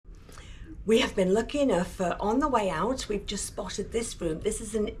We have been lucky enough, on the way out, we've just spotted this room. This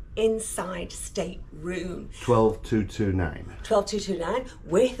is an inside state room. 12229. 12229,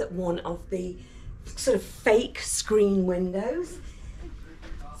 with one of the sort of fake screen windows.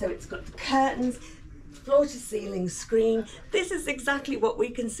 So it's got the curtains, floor to ceiling screen. This is exactly what we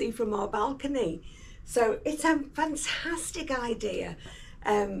can see from our balcony. So it's a fantastic idea.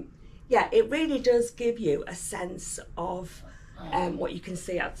 Yeah, it really does give you a sense of what you can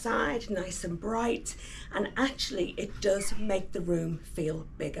see outside, nice and bright, and actually it does make the room feel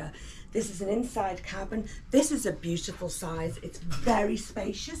bigger. This is an inside cabin. This is a beautiful size. It's very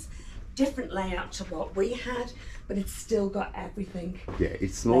spacious, different layout to what we had, but it's still got everything. Yeah,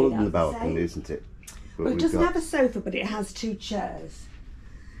 it's smaller than the balcony, isn't it? Well, it doesn't have a sofa, but it has 2 chairs,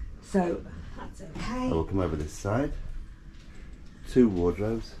 so that's okay. I will come over this side. 2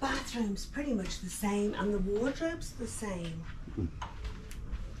 wardrobes. Bathroom's pretty much the same, and the wardrobe's the same.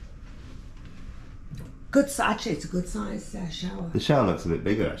 Good, actually, it's a good size shower. The shower looks a bit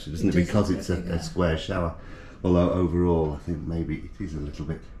bigger, actually, doesn't it? Because it's a square shower. Although overall, I think maybe it is a little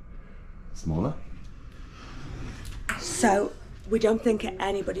bit smaller. So we don't think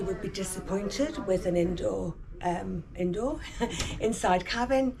anybody would be disappointed with an indoor inside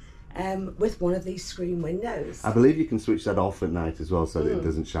cabin with one of these screen windows. I believe you can switch that off at night as well, so that it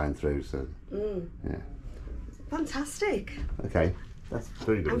doesn't shine through. So yeah, fantastic. Okay, that's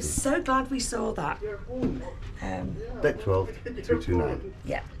very good. I'm so glad we saw that. Deck 12, 229.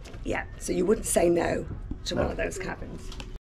 Yeah. So you wouldn't say no to one of those cabins.